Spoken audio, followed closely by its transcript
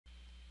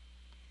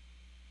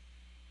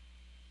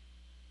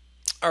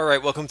All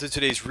right, welcome to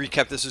today's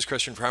recap. This is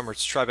Christian from Hammer's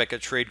Tribeca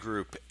Trade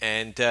Group,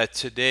 and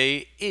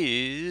today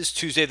is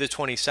Tuesday the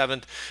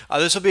 27th.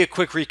 This will be a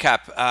quick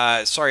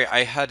recap. Sorry,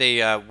 I had a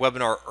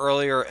webinar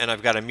earlier, and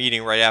I've got a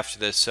meeting right after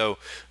this, so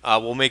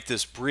we'll make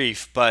this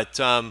brief. But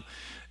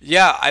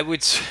yeah, I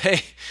would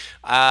say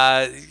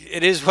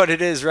it is what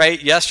it is,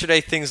 right?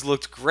 Yesterday things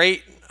looked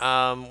great.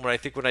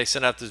 When I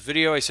sent out this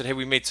video, I said, "Hey,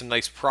 we made some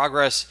nice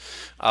progress.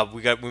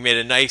 We made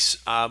a nice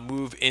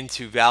move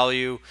into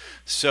value.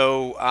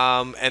 So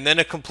and then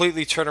it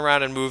completely turned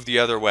around and moved the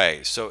other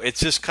way. So it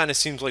just kind of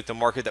seems like the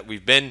market that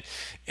we've been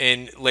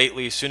in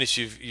lately. As soon as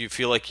you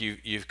feel like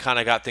you've kind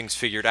of got things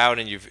figured out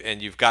and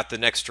you've got the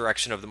next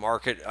direction of the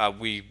market,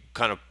 we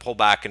kind of pull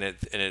back and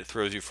it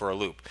throws you for a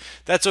loop.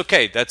 That's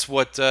okay. That's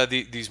what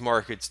these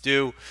markets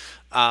do."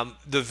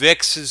 The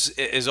VIX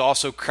is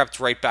also crept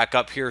right back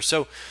up here.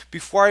 So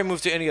before I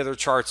move to any other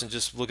charts and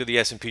just look at the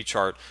S&P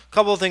chart, a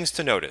couple of things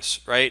to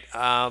notice, right?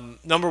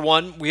 Number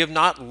one, we have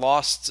not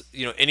lost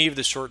any of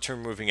the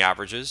short-term moving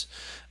averages.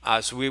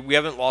 So we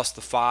haven't lost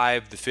the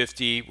 5, the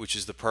 50, which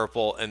is the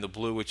purple, and the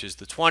blue, which is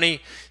the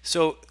 20.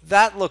 So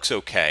that looks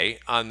okay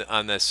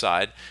on this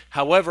side.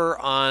 However,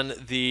 on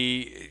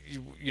the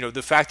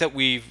the fact that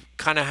we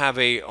kind of have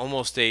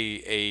almost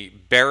a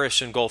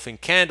bearish engulfing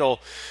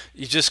candle,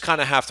 you just kind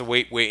of have to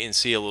wait and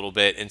see a little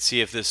bit and see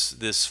if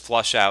this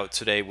flush out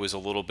today was a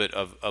little bit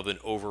of an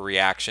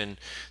overreaction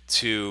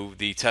to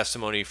the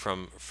testimony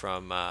from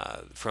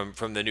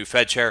the new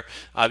Fed chair.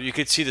 You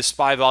could see the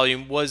SPY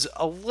volume was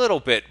a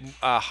little bit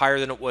higher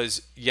than it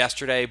was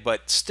yesterday,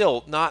 but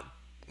still not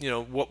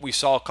what we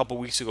saw a couple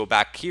weeks ago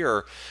back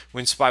here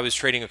when SPY was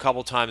trading a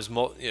couple times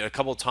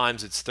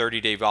its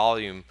 30-day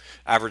volume,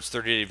 average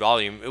 30-day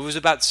volume. It was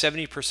about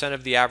 70%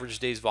 of the average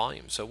day's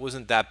volume, so it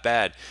wasn't that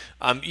bad.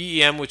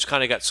 EEM, which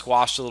kind of got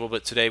squashed a little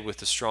bit today with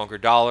the stronger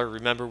dollar.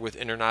 Remember, with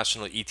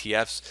international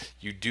ETFs,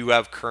 you do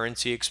have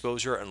currency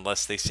exposure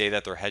unless they say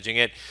that they're hedging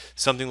it.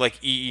 Something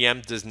like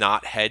EEM does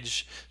not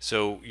hedge,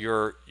 so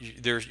you're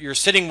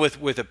sitting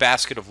with a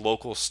basket of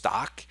local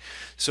stock.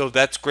 So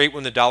that's great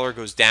when the dollar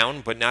goes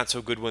down, but not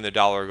so good when the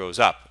dollar goes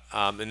up.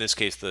 In this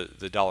case,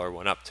 the dollar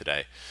went up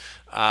today.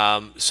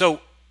 So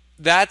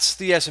that's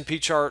the S&P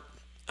chart.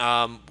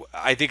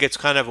 I think it's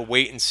kind of a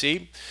wait and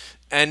see.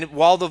 And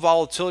while the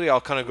volatility, I'll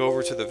kind of go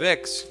over to the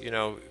VIX.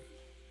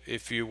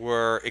 If you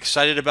were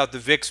excited about the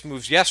VIX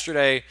moves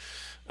yesterday,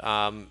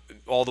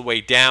 all the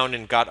way down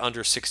and got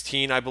under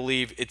 16, I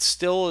believe, it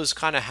still is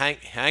kind of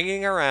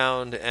hanging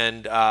around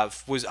and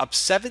was up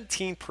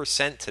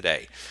 17%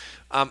 today.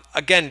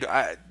 Again,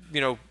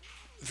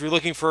 if you're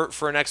looking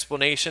for an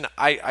explanation,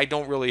 I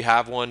don't really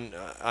have one.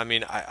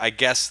 I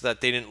guess that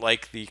they didn't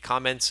like the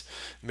comments.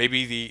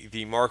 Maybe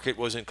the market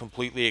wasn't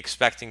completely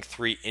expecting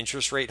 3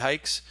 interest rate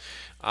hikes.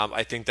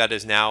 I think that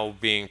is now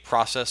being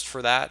processed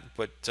for that.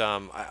 But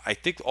I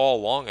think all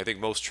along, I think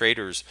most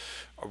traders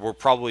were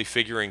probably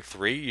figuring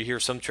 3. You hear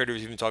some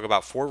traders even talk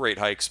about 4 rate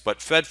hikes,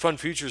 but Fed fund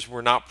futures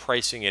were not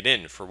pricing it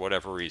in for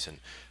whatever reason.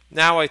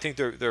 Now I think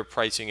they're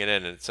pricing it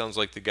in, and it sounds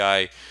like the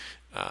guy.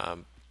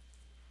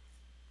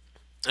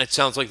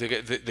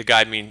 The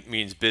guy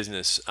means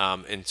business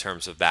in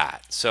terms of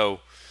that. So,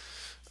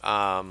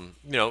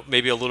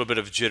 maybe a little bit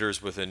of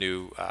jitters with a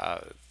new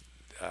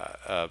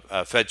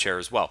Fed chair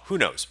as well. Who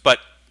knows? But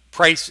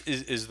price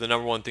is the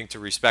number one thing to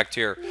respect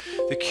here.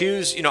 The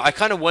Qs, I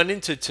kind of went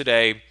into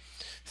today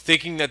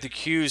thinking that the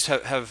Qs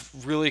have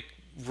really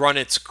run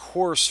its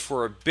course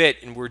for a bit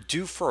and we're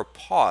due for a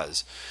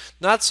pause.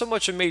 Not so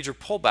much a major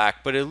pullback,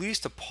 but at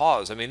least a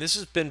pause. I mean, this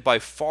has been by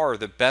far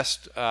the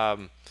best.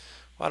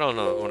 I don't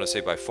know. I want to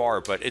say by far,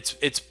 but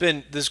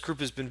this group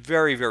has been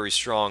very, very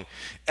strong.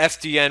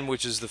 FDN,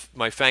 which is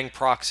my FANG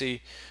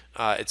proxy,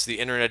 it's the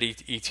internet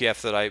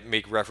ETF that I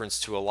make reference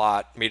to a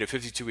lot, made a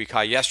 52-week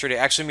high yesterday.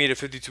 Actually made a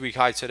 52-week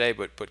high today,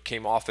 but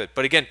came off it.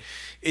 But again,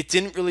 it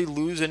didn't really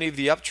lose any of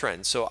the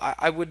uptrend. So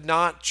I would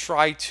not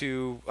try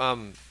to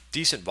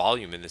decent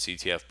volume in this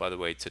ETF, by the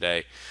way,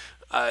 today.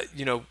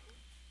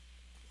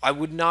 I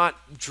would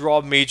not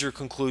draw major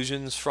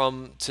conclusions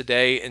from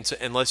today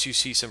unless you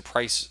see some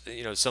price,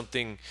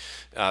 something,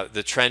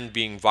 the trend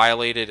being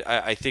violated.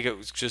 I think it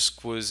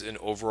was an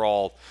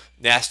overall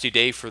nasty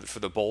day for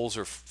the bulls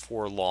or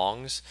for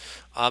longs.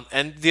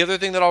 And the other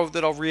thing that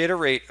I'll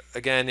reiterate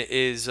again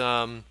is,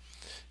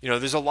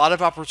 there's a lot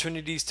of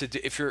opportunities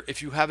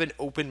if you have an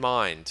open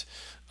mind.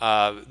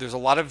 There's a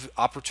lot of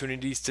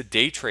opportunities to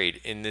day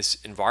trade in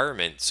this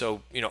environment.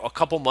 So, a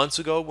couple months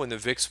ago when the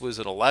VIX was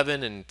at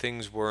 11 and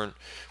things were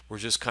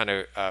just kind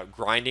of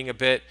grinding a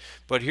bit,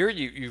 but here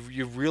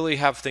you really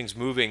have things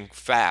moving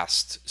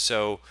fast.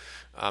 So,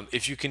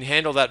 if you can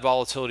handle that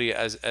volatility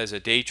as a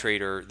day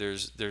trader,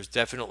 there's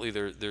definitely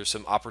there's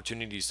some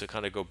opportunities to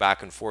kind of go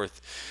back and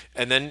forth,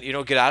 and then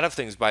get out of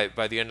things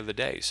by the end of the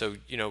day. So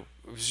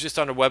I was just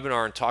on a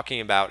webinar and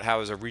talking about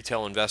how as a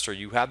retail investor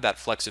you have that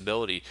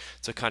flexibility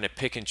to kind of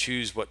pick and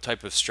choose what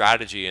type of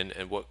strategy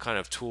and what kind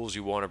of tools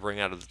you want to bring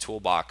out of the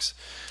toolbox,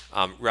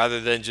 rather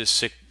than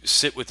just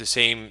sit with the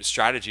same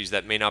strategies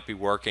that may not be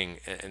working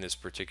in this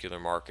particular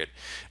market.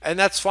 And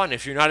that's fun.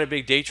 If you're not a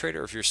big day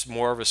trader, if you're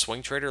more of a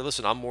swing trader,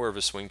 listen, I'm more of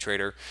a swing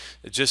trader.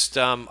 It just,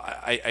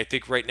 I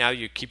think right now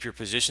you keep your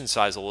position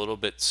size a little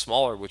bit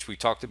smaller, which we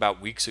talked about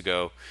weeks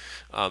ago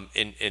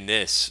in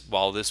this,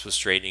 while this was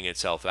straightening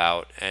itself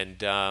out. And,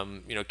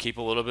 keep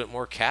a little bit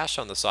more cash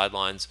on the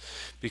sidelines,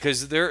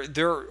 because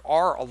there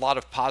are a lot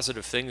of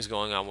positive things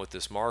going on with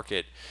this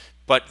market.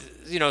 But,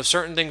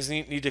 certain things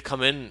need to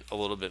come in a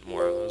little bit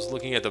more. I was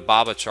looking at the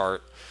BABA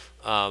chart.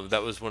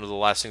 That was one of the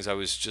last things I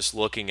was just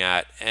looking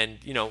at. And,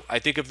 I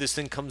think if this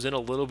thing comes in a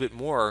little bit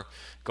more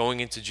going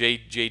into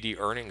JD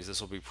earnings,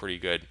 this will be pretty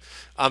good.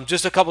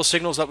 Just a couple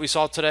signals that we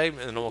saw today, and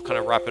then we'll kind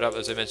of wrap it up.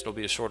 As I mentioned, it'll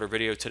be a shorter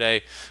video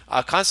today.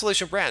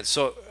 Constellation Brands.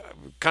 So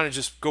kind of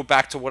just go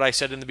back to what I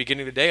said in the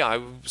beginning of the day.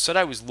 I said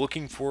I was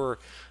looking for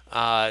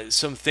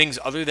some things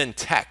other than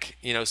tech,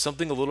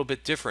 something a little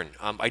bit different.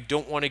 I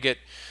don't want to get...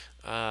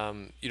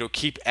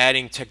 keep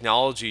adding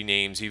technology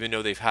names, even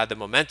though they've had the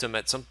momentum.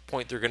 At some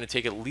point, they're going to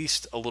take at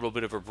least a little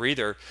bit of a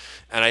breather.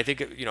 And I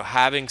think,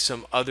 having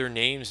some other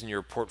names in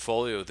your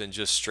portfolio than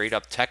just straight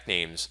up tech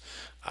names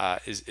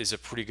is a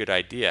pretty good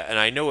idea. And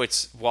I know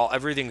while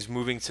everything's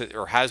moving to,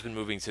 or has been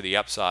moving to the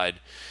upside,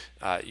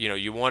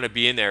 you want to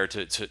be in there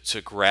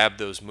to grab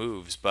those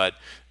moves. But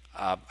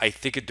I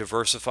think a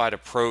diversified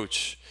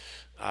approach,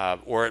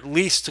 or at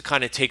least to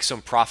kind of take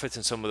some profits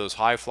in some of those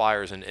high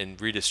flyers and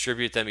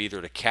redistribute them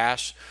either to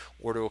cash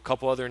or to a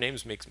couple other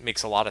names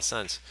makes a lot of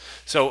sense.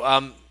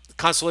 So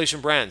Constellation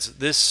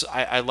Brands,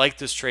 I like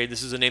this trade.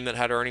 This is a name that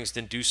had earnings,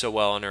 didn't do so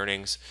well on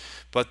earnings,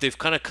 but they've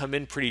kind of come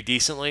in pretty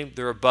decently.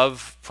 They're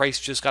above, price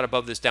just got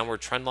above this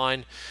downward trend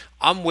line.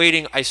 I'm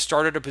waiting. I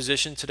started a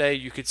position today.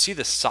 You could see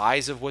the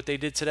size of what they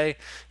did today,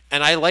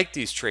 and I like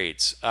these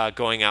trades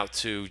going out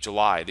to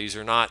July. These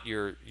are not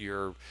your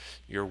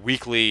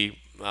weekly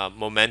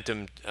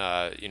momentum,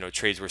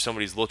 trades where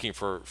somebody's looking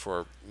for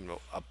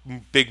a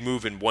big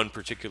move in one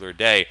particular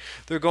day.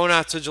 They're going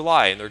out to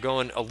July, and they're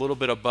going a little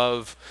bit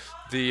above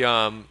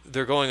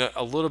they're going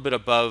a little bit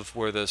above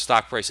where the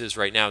stock price is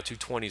right now.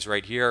 220s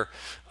right here.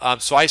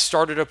 So I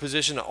started a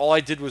position. All I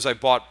did was I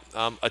bought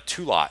a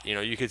 2-lot.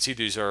 You can see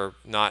these are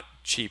not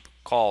cheap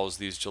calls.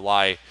 These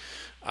July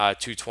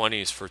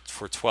 220s for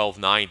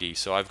 $12.90.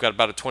 So I've got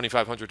about a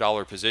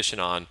 $2,500 position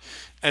on,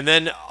 and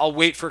then I'll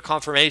wait for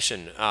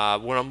confirmation.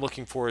 What I'm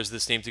looking for is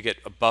this name to get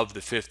above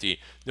the 50.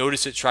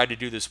 Notice it tried to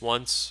do this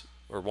once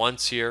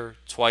here,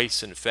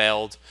 twice, and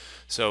failed.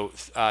 So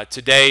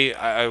today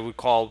I would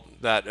call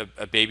that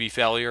a baby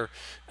failure,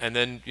 and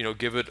then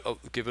give it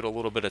a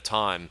little bit of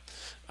time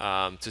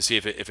to see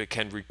if it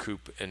can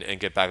recoup and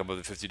get back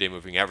above the 50-day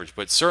moving average.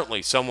 But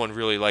certainly someone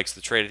really likes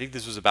the trade. I think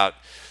this was about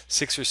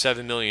 $6 or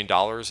 $7 million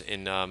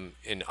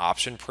in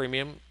option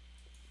premium.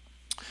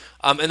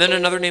 And then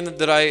another name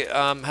that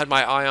I had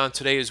my eye on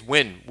today is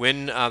Win.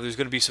 Win, there's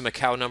going to be some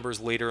Macau numbers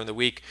later in the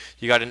week.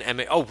 You got an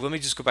MA. Oh, let me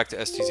just go back to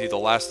STZ. The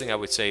last thing I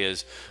would say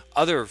is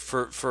other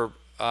for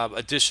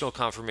additional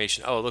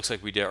confirmation. Oh, it looks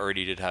like we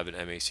already did have an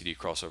MACD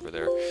crossover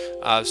there.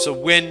 So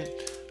Win,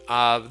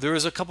 there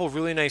was a couple of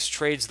really nice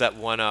trades that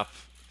went up.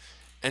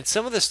 And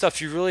some of the stuff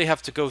you really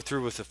have to go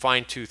through with a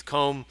fine-tooth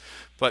comb.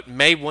 But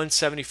May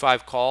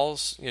 175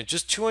 calls,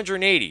 just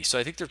 280. So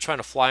I think they're trying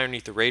to fly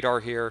underneath the radar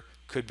here.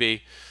 Could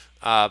be.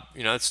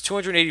 It's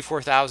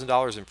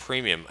 $284,000 in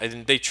premium,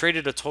 and they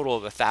traded a total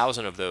of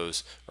 1,000 of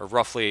those, or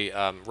roughly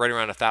right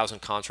around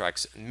 1,000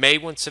 contracts. May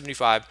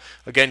 175,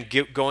 again,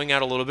 going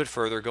out a little bit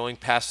further, going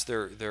past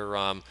their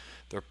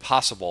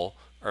possible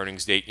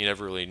earnings date. You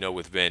never really know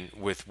with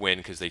Win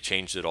because they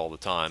changed it all the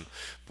time.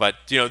 But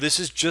this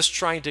is just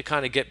trying to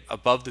kind of get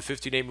above the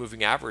 50-day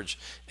moving average,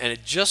 and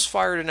it just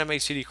fired an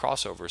MACD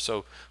crossover.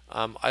 So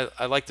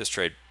I like this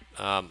trade.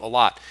 A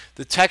lot.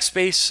 The tech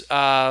space,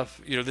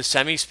 the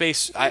semi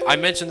space, I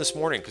mentioned this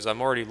morning because I'm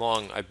already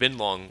long. I've been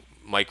long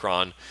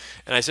Micron,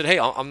 and I said, hey,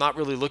 I'm not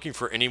really looking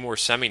for any more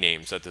semi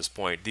names at this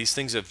point. These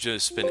things have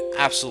just been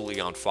absolutely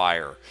on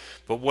fire.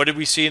 But what did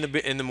we see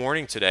in the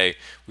morning today?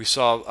 We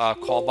saw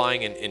call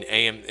buying in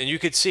AM, and you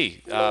could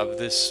see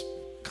this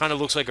kind of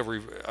looks like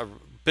a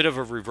bit of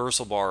a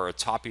reversal bar, or a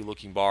toppy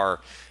looking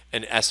bar,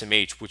 in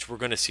SMH, which we're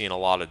going to see in a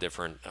lot of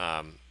different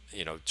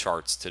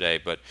charts today.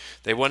 But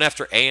they went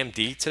after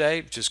AMD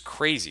today, which is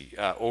crazy,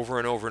 over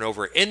and over and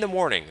over in the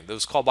morning.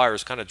 Those call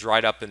buyers kind of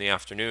dried up in the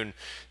afternoon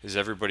as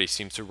everybody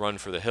seems to run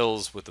for the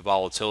hills with the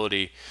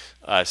volatility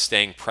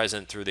staying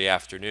present through the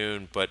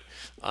afternoon. But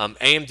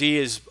AMD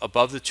is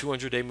above the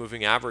 200-day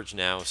moving average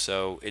now,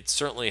 so it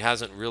certainly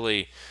hasn't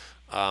really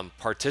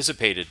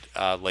participated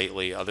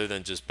lately, other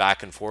than just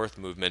back and forth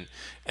movement.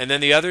 And then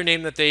the other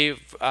name that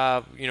they've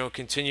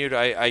continued,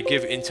 I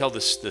give Intel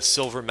the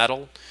silver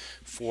medal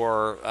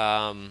for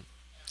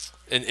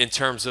in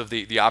terms of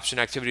the option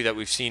activity that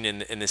we've seen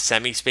in the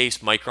semi space.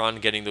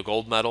 Micron getting the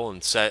gold medal,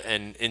 and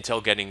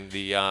Intel getting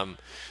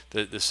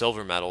the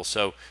silver medal.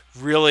 So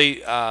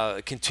really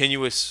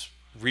continuous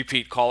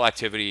repeat call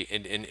activity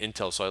in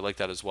Intel. So I like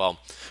that as well.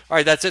 All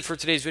right, that's it for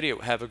today's video.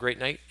 Have a great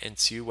night, and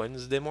see you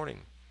Wednesday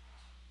morning.